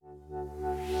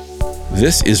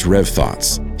This is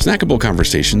RevThoughts, snackable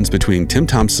conversations between Tim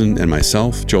Thompson and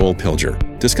myself, Joel Pilger,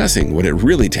 discussing what it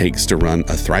really takes to run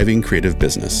a thriving creative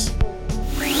business.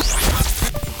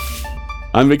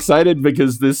 I'm excited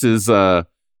because this is a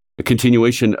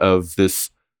continuation of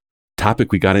this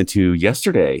topic we got into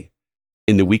yesterday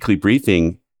in the weekly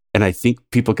briefing, and I think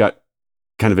people got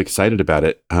kind of excited about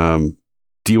it. Do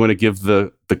you want to give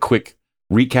the quick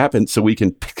recap, and so we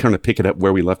can kind of pick it up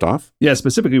where we left off? Yeah,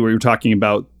 specifically where you're talking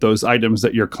about those items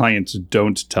that your clients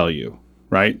don't tell you,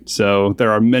 right? So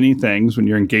there are many things when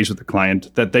you're engaged with the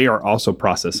client that they are also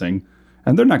processing,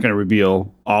 and they're not going to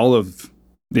reveal all of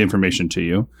the information to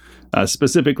you.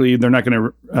 Specifically, they're not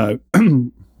going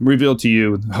to reveal to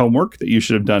you homework that you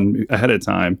should have done ahead of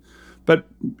time. But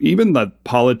even the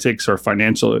politics or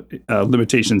financial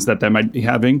limitations that they might be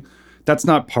having, that's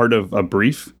not part of a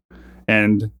brief,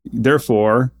 and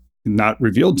therefore not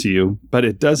revealed to you, but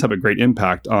it does have a great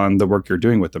impact on the work you're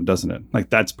doing with them, doesn't it? Like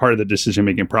that's part of the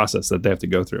decision-making process that they have to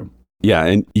go through. Yeah,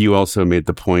 and you also made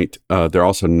the point, they're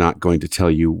also not going to tell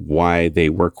you why they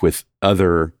work with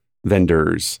other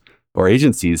vendors or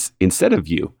agencies instead of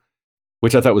you,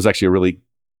 which I thought was actually a really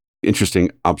interesting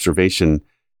observation.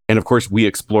 And of course, we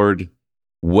explored,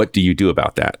 what do you do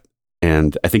about that?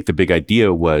 And I think the big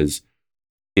idea was,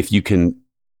 if you can,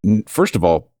 first of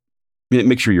all,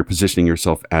 make sure you're positioning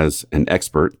yourself as an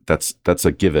expert. That's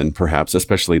a given, perhaps,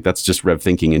 especially that's just Rev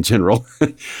thinking in general.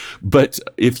 But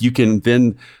if you can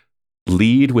then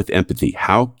lead with empathy,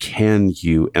 how can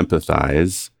you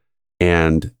empathize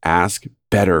and ask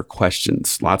better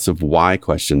questions, lots of why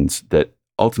questions that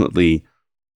ultimately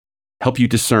help you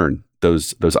discern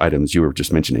those items you were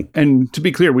just mentioning. And to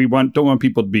be clear, we don't want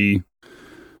people to be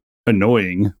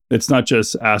annoying. It's not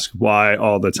just ask why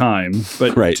all the time,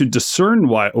 but right. To discern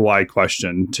why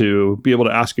question, to be able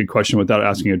to ask a question without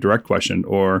asking a direct question,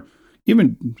 or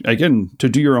even, again, to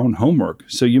do your own homework.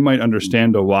 So you might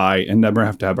understand a why and never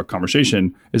have to have a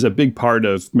conversation is a big part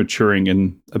of maturing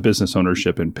in a business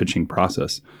ownership and pitching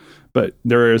process. But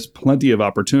there is plenty of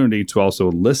opportunity to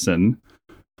also listen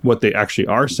what they actually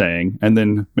are saying and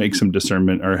then make some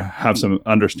discernment or have some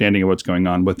understanding of what's going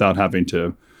on without having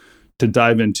to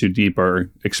dive in too deep or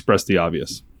express the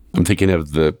obvious. I'm thinking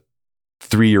of the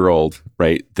 3-year-old,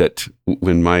 right? That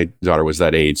when my daughter was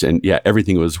that age, and yeah,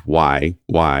 everything was why.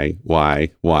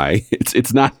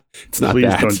 It's not please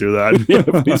that. Don't do that. Yeah,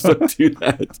 please don't do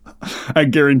that. I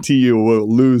guarantee you will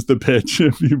lose the pitch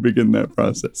if you begin that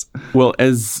process. Well,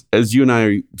 as you and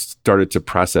I started to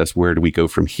process where do we go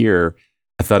from here,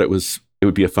 I thought it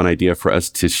would be a fun idea for us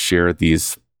to share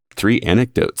these 3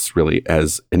 anecdotes really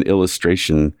as an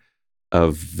illustration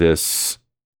of this.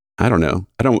 I don't know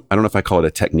if I call it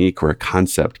a technique or a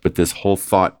concept, but this whole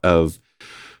thought of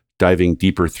diving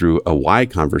deeper through a why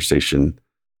conversation.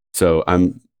 So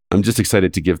I'm just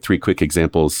excited to give 3 quick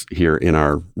examples here in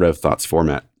our RevThoughts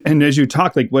format. And as you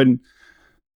talk,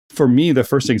 for me, the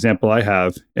first example I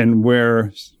have and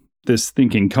where this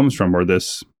thinking comes from, or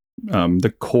this,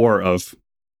 the core of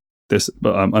this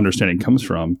understanding comes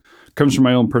from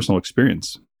my own personal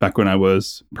experience. Back when I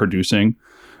was producing,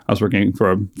 I was working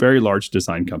for a very large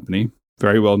design company,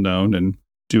 very well known and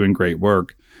doing great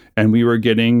work. And we were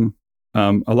getting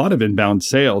a lot of inbound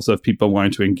sales of people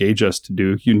wanting to engage us to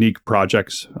do unique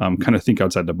projects, kind of think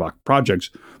outside the box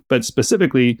projects. But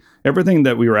specifically, everything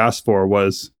that we were asked for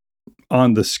was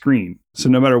on the screen. So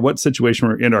no matter what situation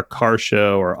we're in, our car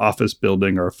show or office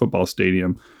building or a football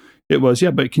stadium, it was,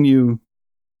 yeah, but can you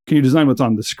design what's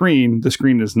on the screen? The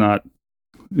screen is not,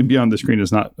 beyond the screen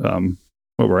is not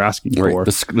what we're asking right. for.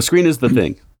 The screen is the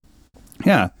thing.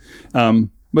 Yeah.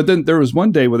 But then there was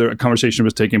one day where a conversation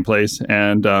was taking place,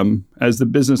 and as the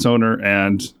business owner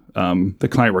and the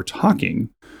client were talking,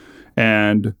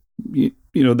 and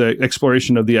the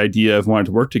exploration of the idea of wanting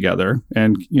to work together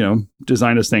and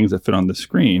design us things that fit on the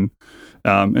screen.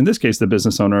 In this case, the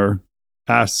business owner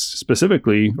asked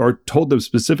specifically, or told them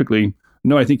specifically,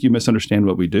 "No, I think you misunderstand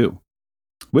what we do.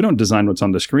 We don't design what's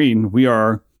on the screen. We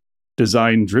are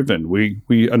design driven.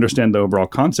 We understand the overall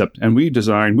concept, and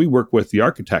we work with the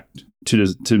architect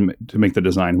to make the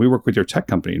design. We work with your tech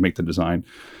company to make the design."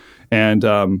 And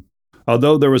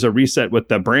although there was a reset with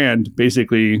the brand,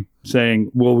 basically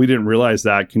saying, "Well, we didn't realize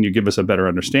that. Can you give us a better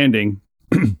understanding?"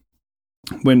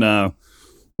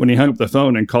 When he hung up the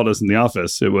phone and called us in the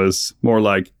office, it was more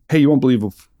like, "Hey, you won't believe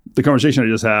the conversation I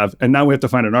just have. And now we have to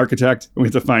find an architect, and we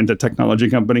have to find a technology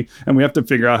company, and we have to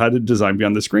figure out how to design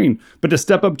beyond the screen." But to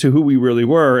step up to who we really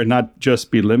were and not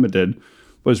just be limited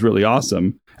was really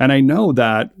awesome. And I know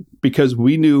that because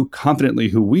we knew confidently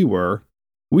who we were,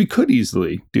 we could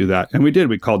easily do that. And we did.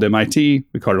 We called MIT,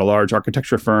 we called a large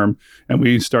architecture firm, and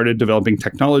we started developing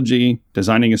technology,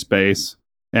 designing a space,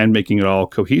 and making it all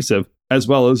cohesive, as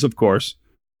well as, of course,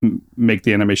 make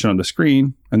the animation on the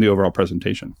screen and the overall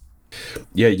presentation.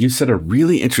 Yeah, you said a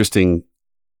really interesting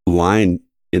line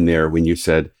in there when you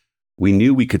said, we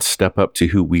knew we could step up to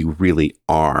who we really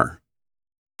are.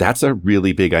 That's a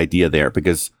really big idea there,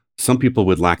 because some people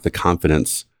would lack the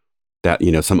confidence that,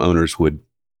 some owners would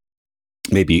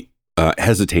maybe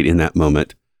hesitate in that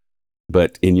moment.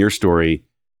 But in your story,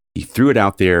 you threw it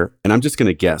out there, and I'm just going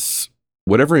to guess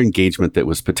whatever engagement that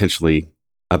was potentially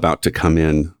about to come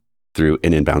in through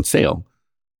an inbound sale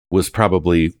was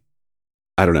probably,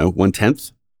 I don't know,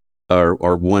 1/10 or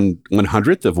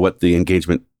 1/100th of what the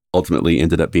engagement ultimately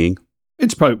ended up being.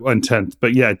 It's probably 1/10,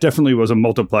 but yeah, it definitely was a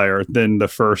multiplier than the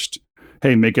first,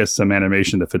 hey, make us some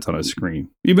animation that fits on a screen.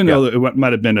 Even though it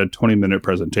might have been a 20-minute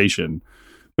presentation,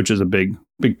 which is a big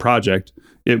project,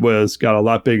 it got a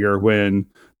lot bigger when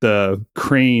the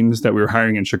cranes that we were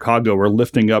hiring in Chicago were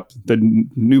lifting up the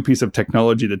new piece of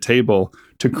technology, the table,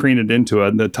 to crane it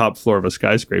into the top floor of a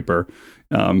skyscraper.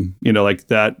 Like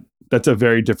that. That's a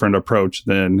very different approach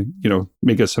than,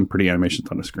 make us some pretty animations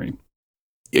on a screen.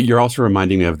 You're also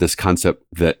reminding me of this concept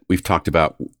that we've talked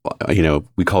about,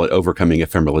 we call it overcoming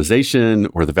ephemeralization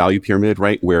or the value pyramid,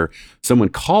 right? Where someone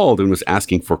called and was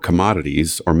asking for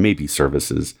commodities or maybe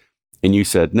services. And you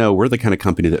said, no, we're the kind of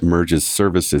company that merges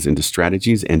services into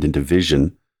strategies and into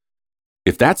vision.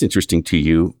 If that's interesting to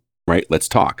you, right, let's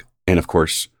talk. And of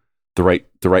course, the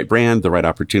right brand, the right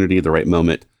opportunity, the right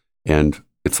moment. And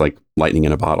it's like lightning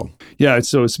in a bottle. Yeah.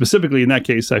 So specifically in that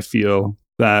case, I feel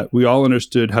that we all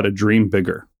understood how to dream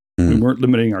bigger. We weren't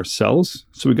limiting ourselves.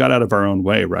 So we got out of our own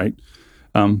way, right?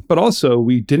 But also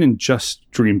we didn't just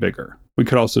dream bigger. We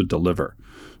could also deliver.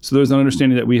 So there's an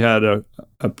understanding that we had a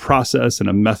process and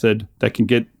a method that can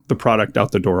get the product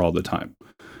out the door all the time.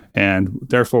 And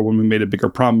therefore, when we made a bigger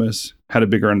promise, had a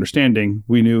bigger understanding,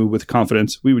 we knew with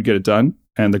confidence we would get it done.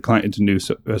 And the client knew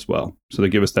so as well. So they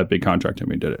give us that big contract and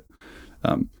we did it.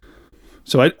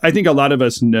 So I think a lot of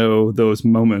us know those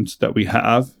moments that we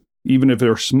have, even if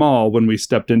they're small, when we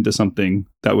stepped into something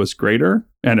that was greater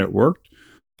and it worked.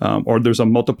 Or there's a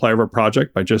multiplier of a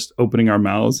project by just opening our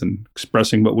mouths and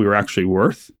expressing what we were actually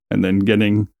worth and then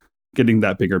getting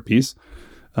that bigger piece.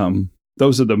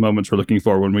 Those are the moments we're looking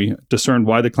for when we discern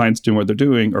why the client's doing what they're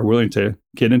doing or willing to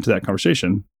get into that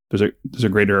conversation. There's a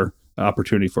greater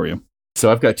opportunity for you.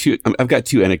 So I've got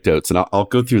two anecdotes, and I'll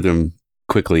go through them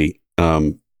quickly.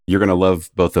 You're going to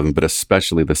love both of them, but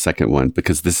especially the second one,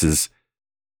 because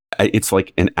it's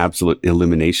like an absolute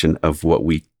illumination of what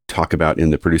we talk about in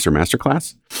the producer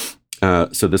masterclass.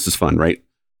 So this is fun, right?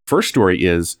 First story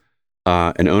is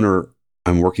an owner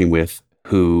I'm working with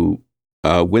who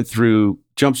went through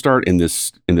Jumpstart in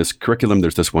this curriculum.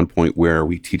 There's this one point where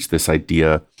we teach this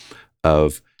idea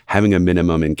of having a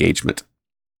minimum engagement,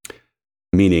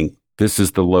 meaning this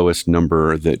is the lowest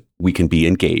number that we can be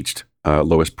engaged,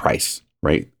 lowest price,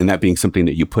 right? And that being something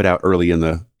that you put out early in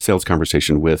the sales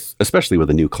conversation especially with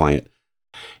a new client.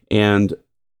 And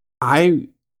I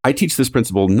teach this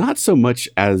principle not so much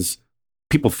as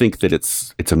people think that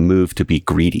it's a move to be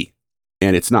greedy,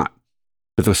 and it's not.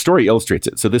 But the story illustrates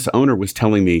it. So this owner was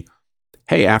telling me,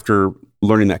 hey, after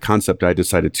learning that concept, I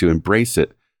decided to embrace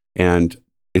it, and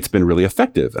it's been really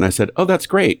effective. And I said, oh, that's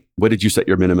great. What did you set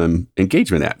your minimum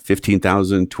engagement at?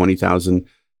 15,000, 20,000?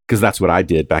 Because that's what I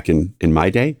did back in my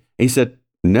day. And he said,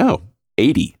 no,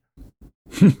 80.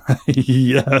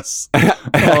 Yes.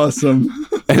 Awesome.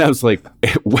 And I was like,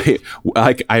 wait,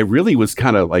 I really was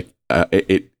kind of like,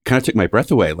 it kind of took my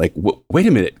breath away. Like, wait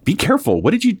a minute, be careful.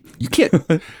 What did you can't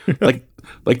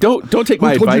like don't take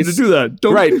my advice. Who told you to do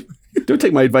that? Right. Don't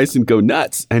take my advice and go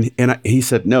nuts. And he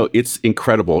said, no, it's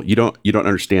incredible. You don't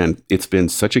understand. It's been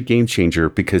such a game changer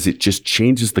because it just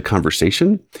changes the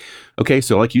conversation. Okay.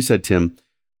 So like you said, Tim,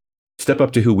 step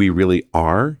up to who we really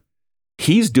are.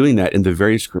 He's doing that in the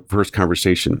very first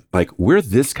conversation. Like, we're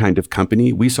this kind of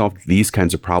company. We solve these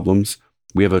kinds of problems.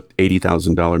 We have a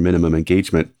 $80,000 minimum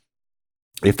engagement.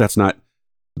 If that's not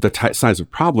the size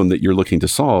of problem that you're looking to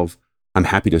solve, I'm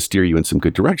happy to steer you in some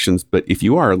good directions. But if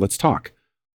you are, let's talk.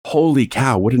 Holy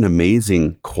cow, what an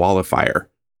amazing qualifier,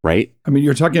 right? I mean,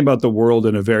 you're talking about the world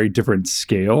in a very different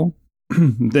scale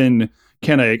than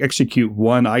can I execute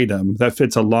one item that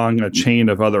fits along a chain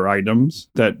of other items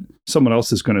that someone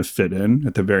else is going to fit in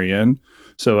at the very end?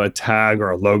 So a tag or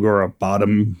a logo or a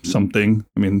bottom something.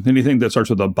 I mean, anything that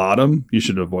starts with a bottom, you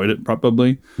should avoid it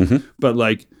probably. Mm-hmm. But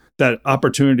like that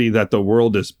opportunity that the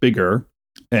world is bigger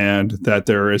and that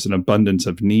there is an abundance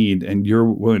of need and you're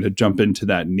willing to jump into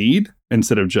that need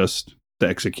instead of just the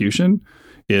execution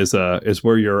is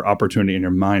where your opportunity in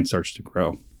your mind starts to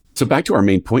grow. So back to our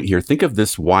main point here, think of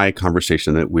this why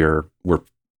conversation that we're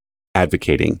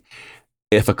advocating.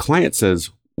 If a client says,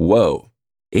 whoa,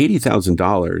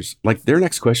 $80,000, like their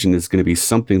next question is going to be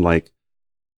something like,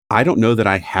 I don't know that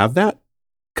I have that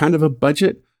kind of a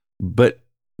budget, but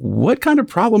what kind of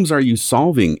problems are you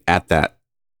solving at that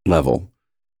level?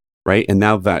 Right. And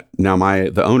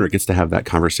the owner gets to have that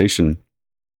conversation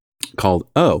called,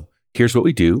 oh, here's what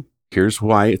we do. Here's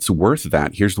why it's worth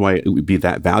that. Here's why it would be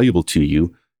that valuable to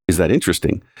you. Is that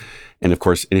interesting? And of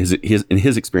course, in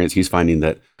his experience, he's finding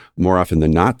that more often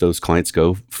than not, those clients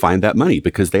go find that money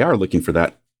because they are looking for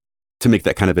that to make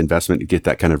that kind of investment, to get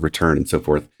that kind of return and so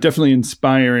forth. Definitely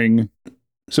inspiring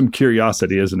some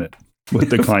curiosity, isn't it, with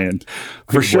the client?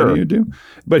 For sure. What do you do?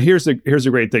 But here's a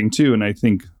great thing too, and I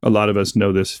think a lot of us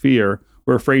know this fear.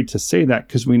 We're afraid to say that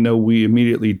because we know we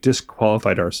immediately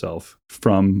disqualified ourselves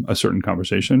from a certain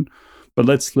conversation. But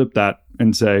let's flip that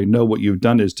and say, no, what you've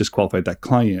done is disqualified that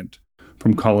client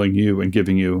from calling you and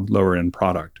giving you lower end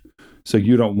product. So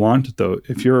you don't want, though,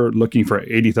 if you're looking for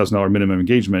 $80,000 minimum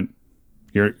engagement,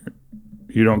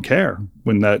 you don't care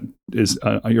when that is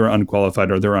you're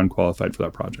unqualified or they're unqualified for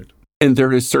that project. And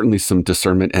there is certainly some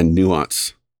discernment and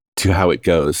nuance to how it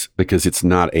goes because it's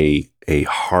not a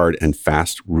hard and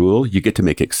fast rule. You get to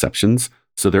make exceptions.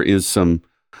 So there is some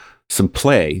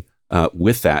play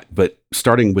with that, but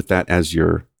starting with that as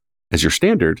your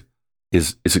standard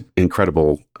is an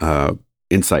incredible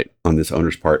insight on this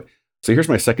owner's part. So here's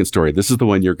my second story. This is the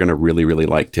one you're going to really, really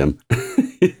like, Tim.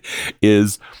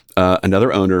 Is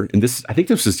another owner, and I think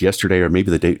this was yesterday or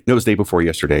maybe it was the day before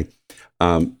yesterday.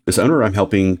 This owner I'm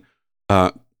helping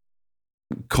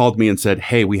called me and said,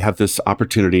 hey, we have this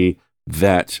opportunity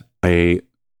that a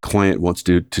client wants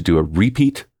to do a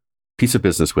repeat piece of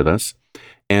business with us.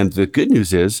 And the good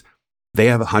news is they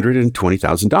have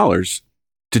 $120,000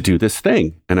 to do this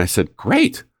thing. And I said,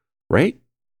 great, right?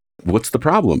 What's the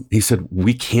problem? He said,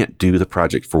 we can't do the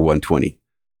project for 120.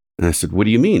 And I said, what do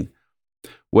you mean?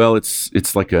 Well,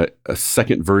 it's like a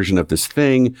second version of this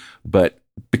thing, but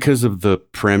because of the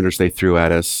parameters they threw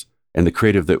at us and the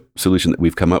creative solution that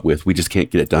we've come up with, we just can't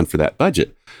get it done for that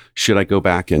budget. Should I go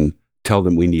back and tell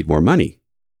them we need more money?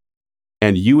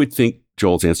 And you would think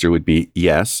Joel's answer would be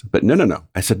yes, but no.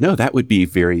 I said, no, that would be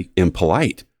very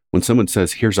impolite. When someone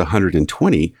says, here's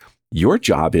 120, your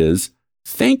job is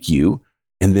thank you,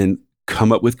 and then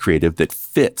come up with creative that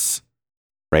fits,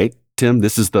 right? Tim,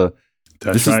 this is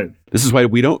why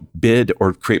we don't bid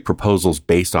or create proposals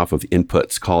based off of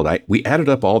inputs called, we added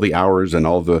up all the hours and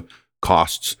all the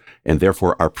costs, and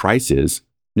therefore our price is,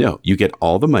 no, you get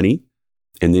all the money,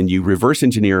 and then you reverse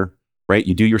engineer, right?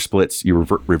 You do your splits, you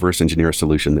reverse engineer a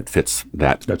solution that fits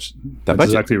that That's budget.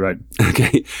 exactly right.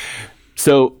 Okay.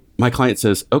 So my client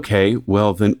says, okay,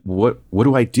 well then what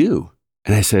do I do?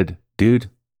 And I said, dude,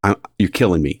 you're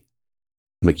killing me.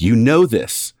 I'm like, you know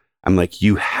this. I'm like,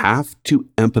 you have to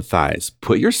empathize.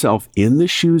 Put yourself in the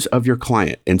shoes of your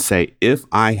client and say, if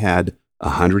I had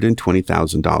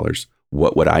 $120,000,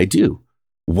 what would I do?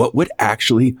 What would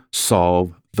actually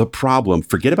solve the problem?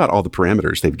 Forget about all the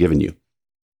parameters they've given you.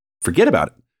 Forget about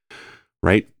it,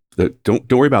 right?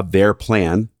 Don't worry about their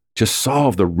plan. Just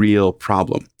solve the real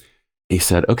problem. He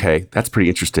said, okay, that's pretty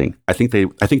interesting. I think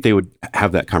they would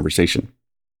have that conversation.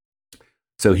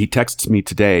 So he texts me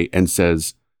today and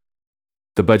says,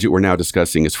 the budget we're now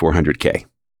discussing is $400K.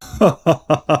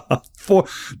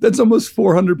 That's almost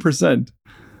 400%.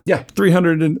 Yeah.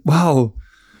 300 and wow.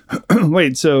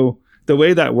 Wait, so the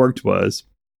way that worked was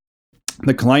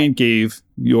the client gave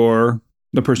the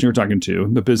person you're talking to,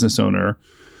 the business owner,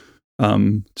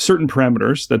 certain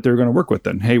parameters that they're going to work with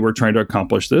then. Hey, we're trying to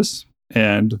accomplish this.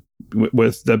 And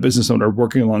with the business owner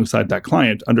working alongside that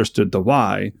client, understood the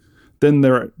why. Then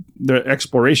their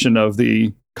exploration of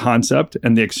the concept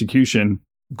and the execution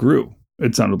grew.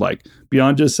 It sounded like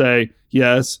beyond just say,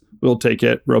 yes, we'll take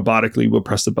it robotically. We'll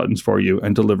press the buttons for you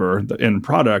and deliver the end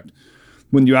product.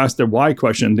 When you ask their why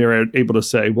question, they're able to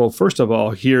say, well, first of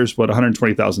all, here's what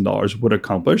 $120,000 would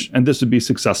accomplish. And this would be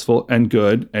successful and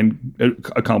good and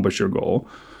accomplish your goal.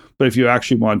 But if you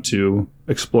actually want to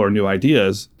explore new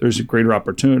ideas, there's a greater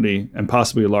opportunity and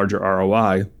possibly a larger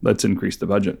ROI. Let's increase the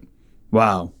budget.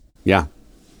 Wow. Yeah.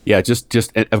 Yeah.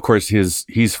 Just, and of course,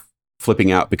 he's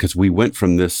flipping out because we went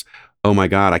from this, oh my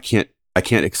God, I can't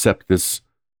accept this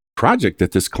project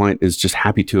that this client is just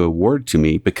happy to award to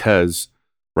me because,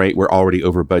 right, we're already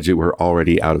over budget. We're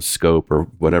already out of scope or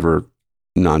whatever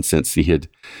nonsense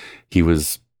he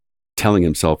was telling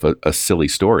himself a silly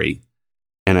story.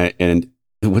 And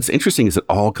what's interesting is it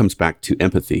all comes back to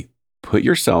empathy. Put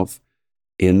yourself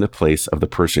in the place of the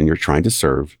person you're trying to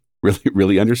serve. Really,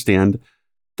 really understand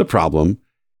the problem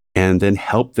and then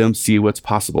help them see what's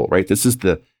possible, right? This is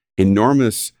the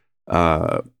enormous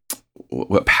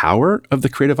what power of the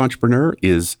creative entrepreneur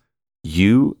is.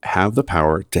 You have the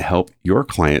power to help your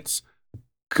clients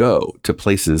go to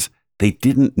places they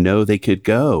didn't know they could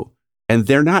go. And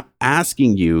they're not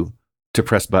asking you to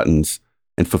press buttons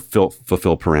and fulfill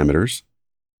parameters.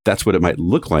 That's what it might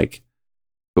look like.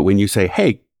 But when you say,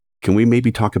 hey, can we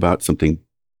maybe talk about something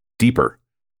deeper,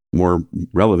 more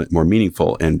relevant, more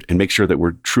meaningful, and make sure that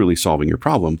we're truly solving your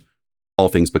problem, all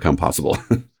things become possible.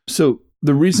 So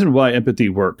the reason why empathy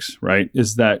works, right,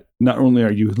 is that not only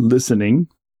are you listening,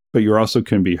 but you also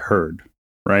can be heard,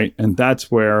 right? And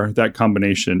that's where that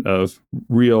combination of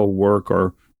real work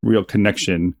or real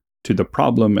connection to the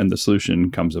problem and the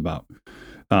solution comes about.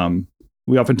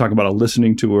 We often talk about a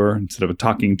listening tour instead of a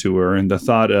talking tour, and the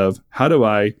thought of how do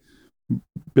I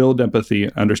build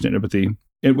empathy, understand empathy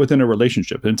within a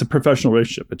relationship. And it's a professional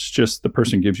relationship. It's just the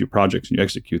person gives you projects and you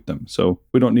execute them. So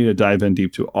we don't need to dive in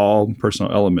deep to all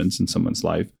personal elements in someone's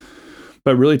life,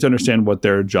 but really to understand what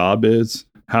their job is,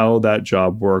 how that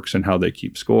job works, and how they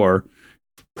keep score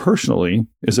personally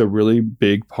is a really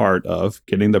big part of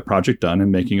getting the project done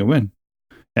and making a win.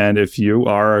 And if you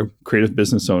are a creative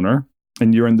business owner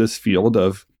and you're in this field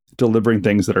of delivering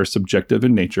things that are subjective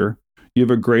in nature, you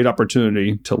have a great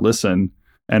opportunity to listen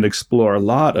and explore a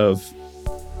lot of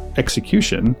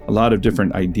execution, a lot of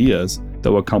different ideas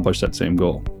that will accomplish that same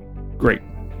goal. Great.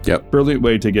 Yep. Brilliant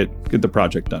way to get the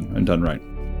project done and done right.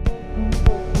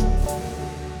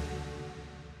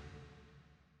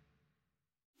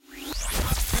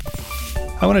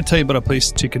 I want to tell you about a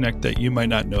place to connect that you might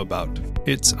not know about.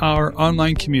 It's our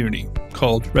online community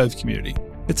called Rev Community.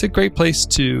 It's a great place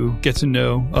to get to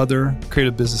know other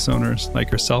creative business owners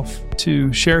like yourself,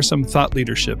 to share some thought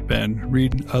leadership and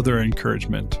read other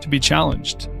encouragement, to be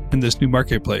challenged in this new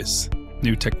marketplace,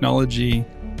 new technology,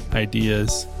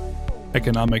 ideas,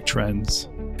 economic trends.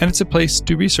 And it's a place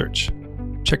to research.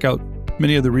 Check out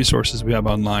many of the resources we have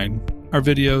online, our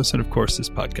videos, and of course, this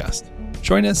podcast.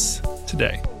 Join us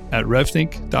today at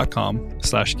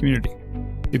revthink.com/community.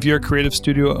 If you're a creative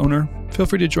studio owner, feel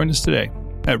free to join us today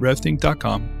at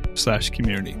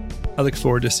revthink.com/community. I look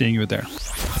forward to seeing you there.